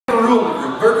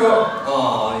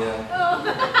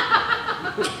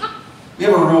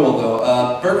a rule though.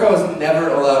 Berko is never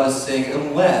allowed to sing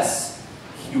unless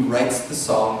he writes the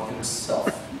song himself.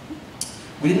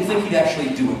 We didn't think he'd actually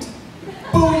do it.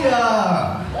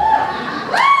 Booyah!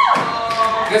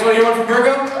 You guys want to hear one from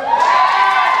Berko?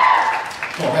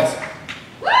 Cool, thanks.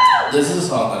 This is a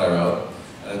song that I wrote,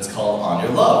 and it's called On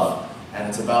Your Love. And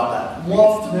it's about that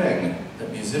one thing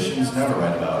that musicians never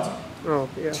write about. Oh,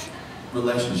 yeah.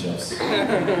 Relationships. Yeah.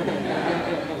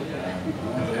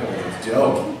 It's a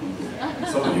joke.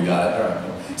 Some of you got it. All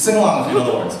right. Sing along if you know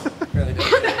the words. Apparently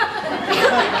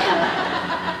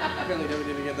never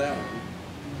did get that one.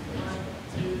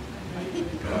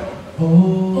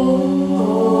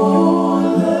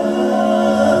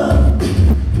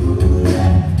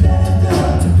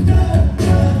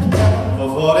 For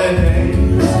 40 days,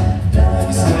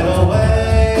 you stayed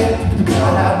away. I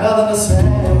had nothing to say.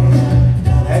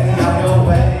 Hanging out your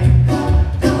way.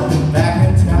 Back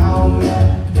in town,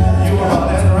 you were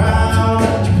running around.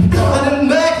 I didn't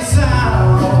make a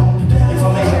sound. You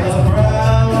told me to look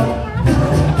around.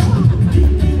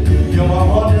 You're my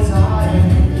one desire,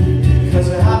 'cause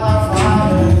you have my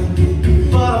fire.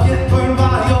 But I'm getting burned by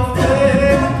your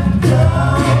flame.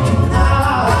 I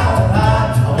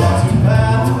want you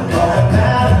bad,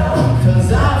 bad,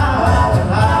 'cause I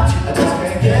just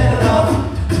can't get enough.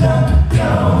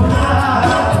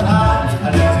 I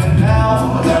need you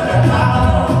now, never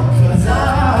now, 'cause I'm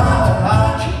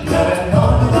living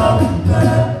on love.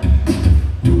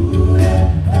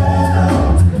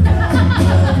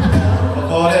 For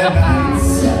 40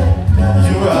 nights,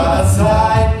 you were out of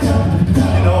sight.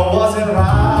 You know it wasn't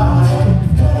right.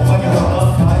 But when you won the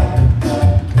fight,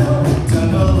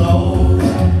 tender low,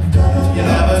 you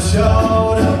never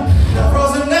showed.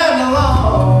 Frozen and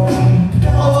alone.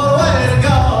 Oh, what a way to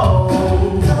go.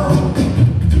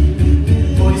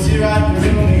 Boy, you see right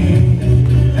through me,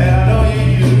 and I know you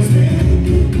use me,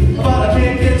 but I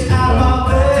can't get you out of my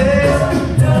face.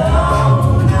 No,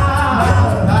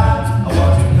 I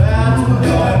want you bad,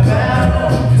 you're bad,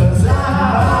 'cause I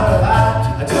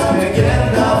just can't get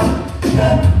enough.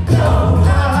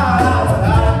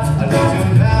 I need you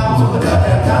now,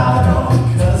 never now,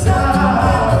 'cause I'm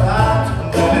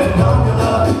living on your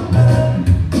love.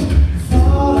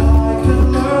 Thought I could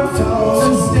learn from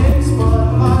mistakes, but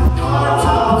my heart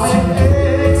always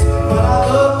aches when I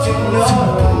look in your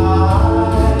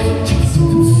eyes.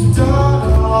 Done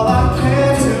all I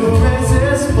can to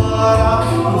resist, but I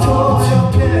pull your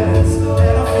pins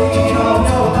and I feed on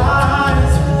your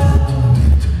lies.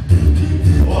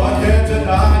 Oh, I can't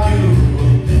deny you,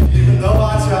 even though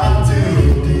I try to.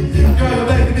 Girl, you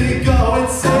make me go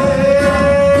insane.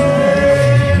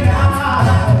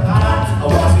 I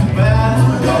want you bad,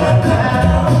 you're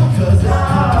bad, 'cause I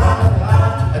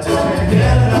just can't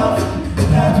get enough.